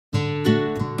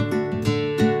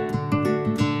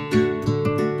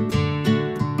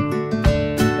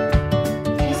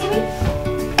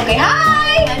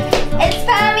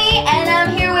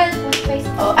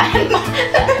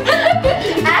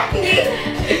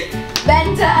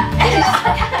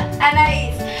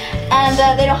Anais. And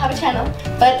they don't have a channel.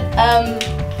 But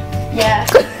yeah.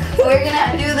 We're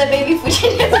gonna do the baby food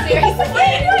series. What are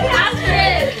you doing,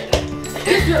 Astrid?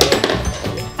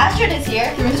 Astrid is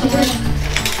here.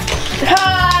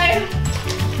 Hi!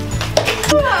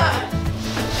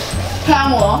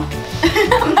 Pamela.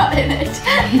 I'm not in it.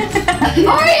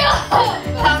 Oreo!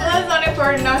 Pamela's not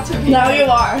important not to be. Now you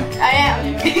are. I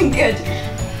am. Good.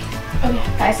 Okay.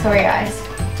 Guys, cover your eyes.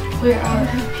 Where are we?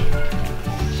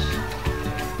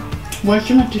 Weren't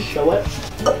you meant to show it?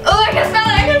 Oh, I can smell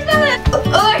it! I can smell it!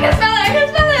 Oh, I can smell it! I can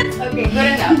smell it! Okay, good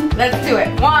enough. Let's do it.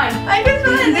 1. I can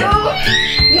smell it.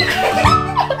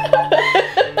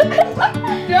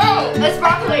 No! It's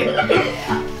broccoli.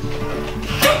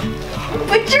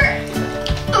 Put your...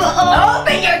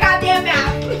 Open your goddamn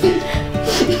mouth!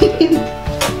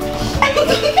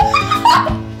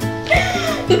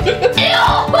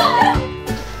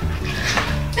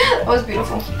 That was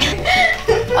beautiful.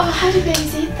 Oh, how do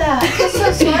babies eat that? I'm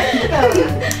so sorry for them.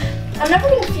 I'm never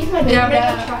gonna feed my baby.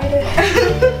 Yeah, I've tried it.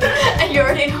 And you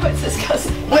already know it's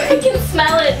disgusting. Wait, I can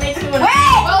smell it. It makes me want to.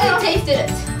 Wait! Well, you tasted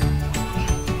it.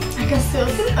 I can still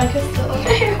taste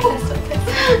it.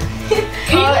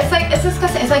 Oh, it's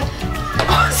disgusting. It's like,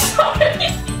 oh,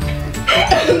 sorry.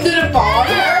 Did it fall?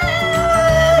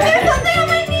 There's something on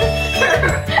my knee!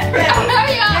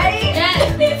 Hurry up.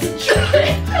 Yes. It's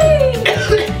dry.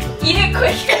 Eat it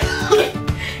quick.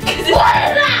 What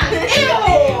is that?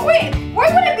 Ew! Wait, why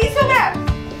would it be so bad?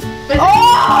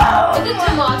 Oh! Is it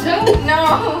tomato? No.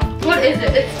 What is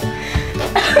it? It's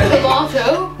tomato?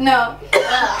 No.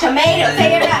 Tomato, say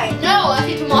it right. No, I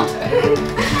see tomato.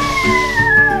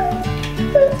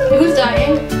 Who's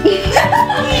dying?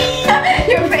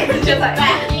 Your face is just like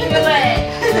Backing away.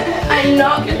 I'm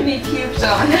not gonna be puked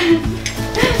on.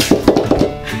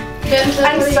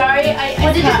 I'm sorry.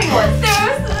 What did you think it was?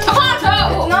 Tomato!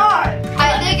 It's not. I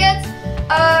think it's,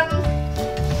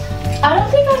 I don't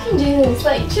think I can do this.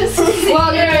 Like, just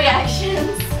Well, your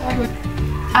reactions.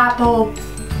 Apple.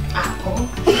 apple.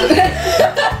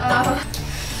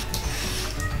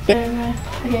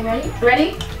 Okay, ready?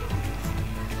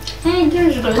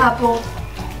 Apple.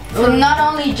 So not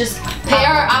only just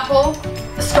Pear, apple.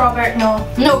 strawberry. No.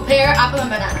 No, pear, apple, and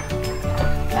banana.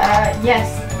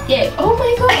 Yes. Yay. Oh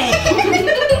my god.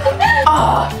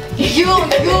 Oh, you will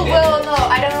know.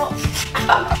 I don't know.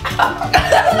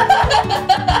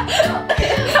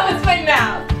 That was my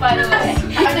mouth, by the way.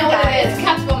 I know what it is.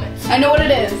 Cat's vomit. I know what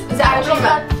it is. Is it actually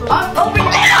that? Open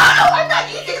your mouth. I'm not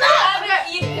eating that. I'm not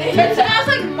eating it. It smells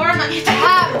like marmite.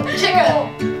 Chicken.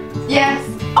 Yes.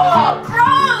 Oh,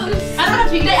 gross. I don't have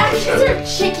to eat They it. actually serve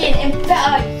chicken and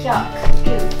yuck.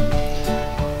 Ew.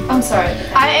 I'm sorry.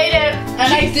 I ate it.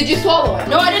 Nice. Did you swallow it?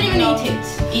 No, I didn't even eat it.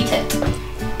 Eat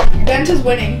it. Bent is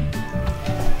winning.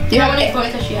 How many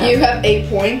points does she have? You have 8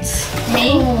 points.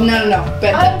 Me? No.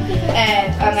 Bent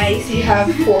and Anais, you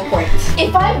have 4 points.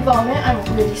 If I vomit, I'm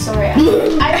really sorry. I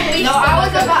believe No, I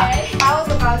was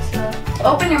about to.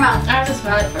 Open your mouth. I have to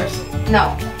smell it first.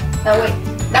 No.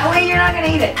 That way you're not gonna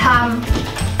eat it. Ham.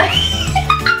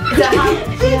 Is that ham?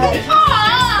 Yeah.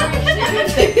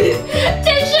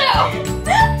 Tissue!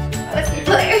 Let's be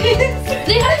hilarious.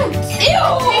 They have ew!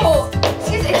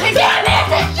 Excuse me.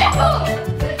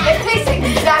 It tastes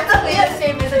exactly the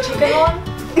same as a chicken one.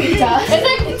 It does?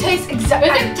 It tastes exactly.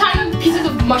 It's like tiny pieces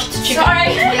of mushed chicken.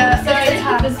 Sorry. Yeah, sorry.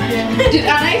 Did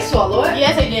Anais swallow it?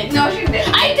 Yes, I did. No, she did.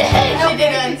 I did! No, she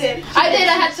didn't. I did,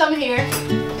 I had some here.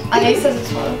 Anais says it's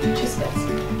swallow. Just this.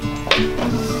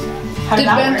 Did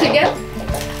Bent get?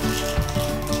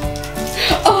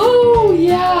 Oh,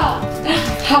 yeah.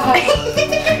 What?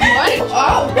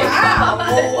 Oh, wow.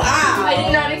 I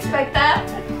did not expect that.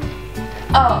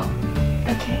 Oh.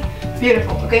 Okay.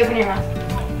 Beautiful. Okay, open your mouth.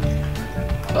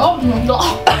 Oh, no.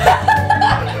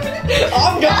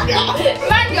 Oh, no.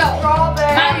 Mango.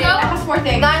 Strawberry. Mango. That has 4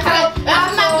 things. Mango,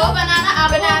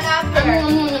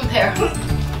 pear.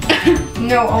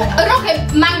 No. Oh, okay,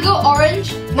 mango, orange.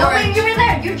 No, wait, you were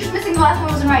there. You're just missing the last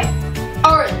one. Wasn't right.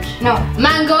 Orange. No.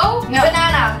 Mango. No.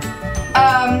 Banana.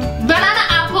 Banana,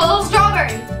 apple.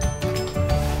 Strawberry.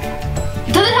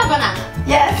 Does it have banana?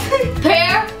 Yes.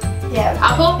 Pear. Yeah.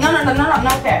 Apple. No,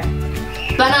 not fair.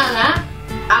 Banana.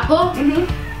 Apple.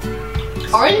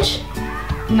 Orange.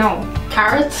 No.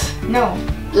 Carrot. No.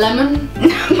 Lemon.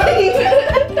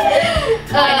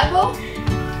 Pineapple.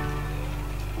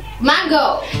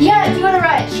 Mango. Yeah, you got it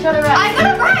right. She got it right. I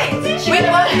got it right. We We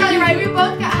both got it right. We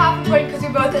both got half a point because we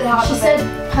both did half. She of said it.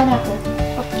 pineapple.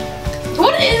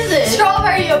 What is it?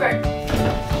 Strawberry yogurt.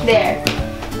 There.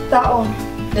 That one.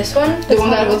 This one? The one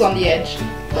that was on the edge.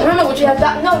 don't know which one.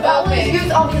 That one Okay. is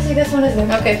used. Obviously, this one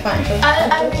isn't. Okay, fine.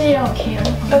 I really don't care.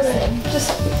 Okay,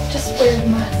 just wear the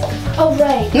mask. Oh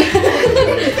right.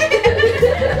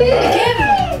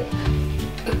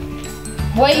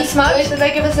 Wait, This much? Did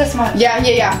they give us this much? Yeah.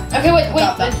 Okay, wait.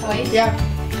 Got that. Wait. Yeah.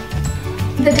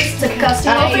 The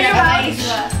disgusting. Open Open your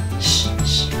mouth. Shh.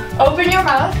 Open your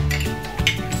mouth.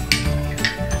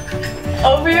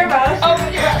 Open your mouth.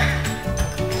 Open your mouth.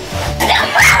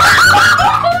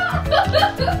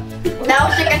 That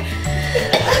was chicken.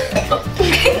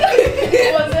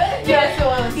 Was it? Yes, it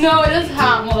was. No, it is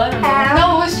ham. Well, I don't know.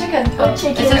 No, it was chicken. Oh,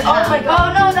 chicken. It's Oh my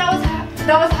god. Oh no,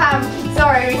 that was ham.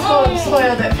 Sorry, we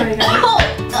spoiled it for you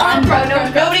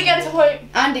guys. Nobody gets a point.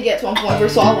 Andy gets 1 point for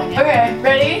swallowing it. Okay,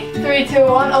 ready? 3, 2,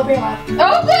 1. Open your mouth.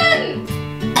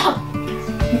 Open!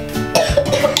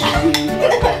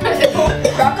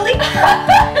 Broccoli?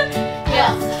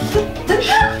 Yes.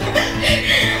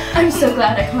 I'm so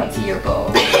glad I can't see your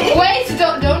bowl. Wait,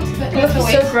 don't spit. It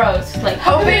was so gross. Like,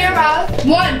 open your mouth.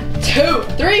 1, 2,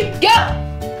 3, go!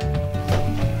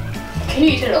 Can you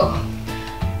eat it all?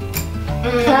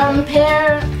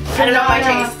 Pear. I don't know my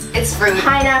banana, taste. It's fruit.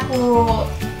 Pineapple,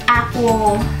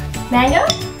 apple, mango.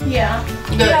 Yeah.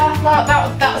 Good.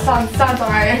 Yeah, that sounds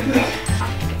alright.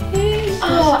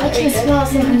 Oh, I can smell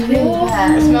something really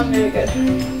bad. It smells very good.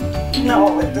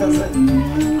 No, it doesn't.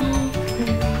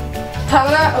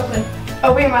 Pamela, open.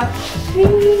 Open your mouth.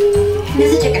 This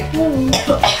is chicken.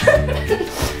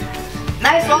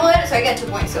 Now I swallow it, so I get 2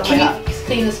 points. So Can you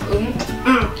clean the spoon?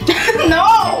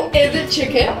 No! Is it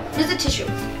chicken? There's a tissue.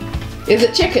 Is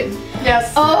it chicken?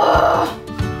 Yes. Oh!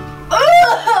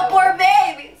 Poor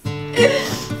babies!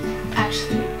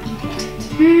 Actually,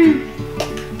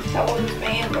 That one's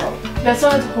mango. this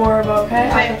one's horrible, okay?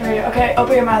 After 3. Okay,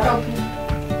 open your mouth. Open.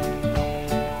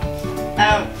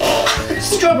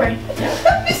 Strawberry.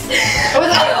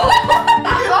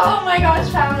 Oh my gosh,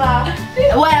 Pamela.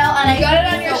 Well, and I got it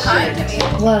on your so kind shirt. to me.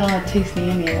 Well, I don't have tasting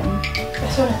any of them.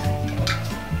 This one.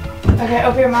 Okay,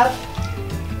 open your mouth.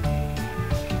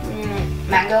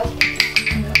 Mango.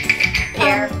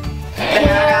 Pear.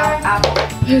 Banana. Apple.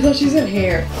 I thought she said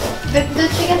hair. The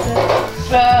chicken said.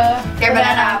 Pear,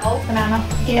 banana, apple. Banana.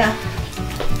 Yeah.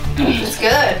 It's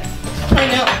good. I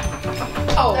know.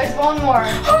 Oh. There's one more.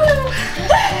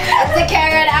 That's the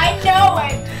carrot. I know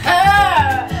it.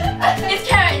 It's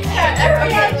carrot.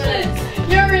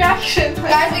 Your reaction.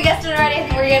 Guys, we guessed it already. I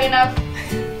think we're good enough.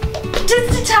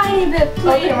 Just a tiny bit, please.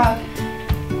 Open your mouth.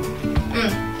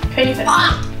 Can you finish?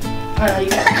 Ah! Oh, no, you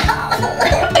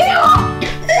got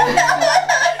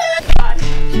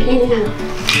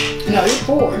No, you're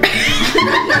 4.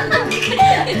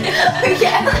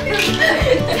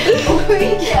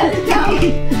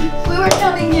 We were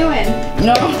telling you in.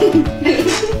 No.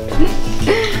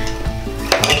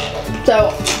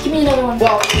 So, Give me another one.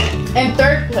 well, in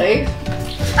 3rd place,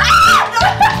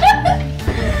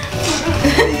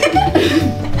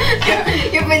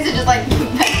 Your face is just like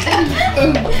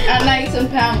Anais and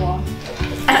Pamela.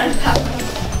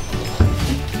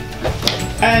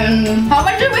 And How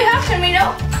much do we have? Can we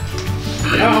know?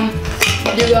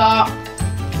 you got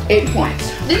 8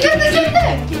 points. Did you get the same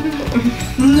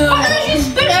thing? No. Oh, then you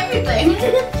spit everything.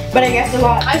 But I guessed a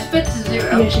lot. I spit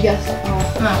 0. Yeah, she guessed.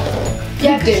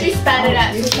 Yeah, You did. she spat it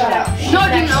out. You spat out. No,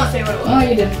 I did not. Say what it was. No,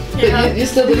 you didn't. But you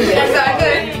still didn't get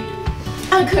it.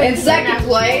 I could. In 2nd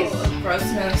place,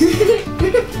 Grossness.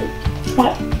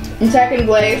 what? In 2nd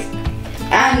place,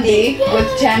 Andy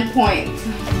with 10 points.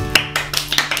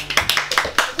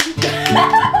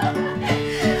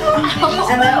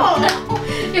 And then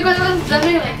you guys was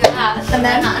something like that. And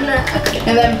then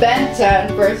And then Benta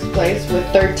in 1st place with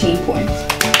 13 points.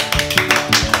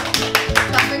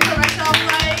 Something for myself,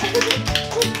 right?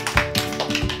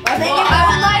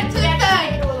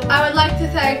 I would like to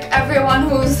thank everyone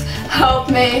who's helped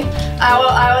me.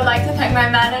 I would like to thank my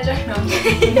manager. No.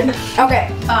 Okay.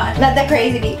 Not that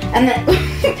crazy beat. And then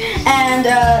and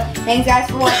thanks guys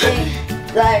for watching.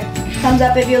 Like, thumbs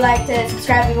up if you liked it.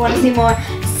 Subscribe if you want to see more.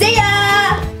 See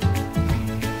ya!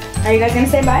 Are you guys gonna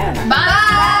say bye or not?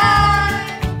 Bye.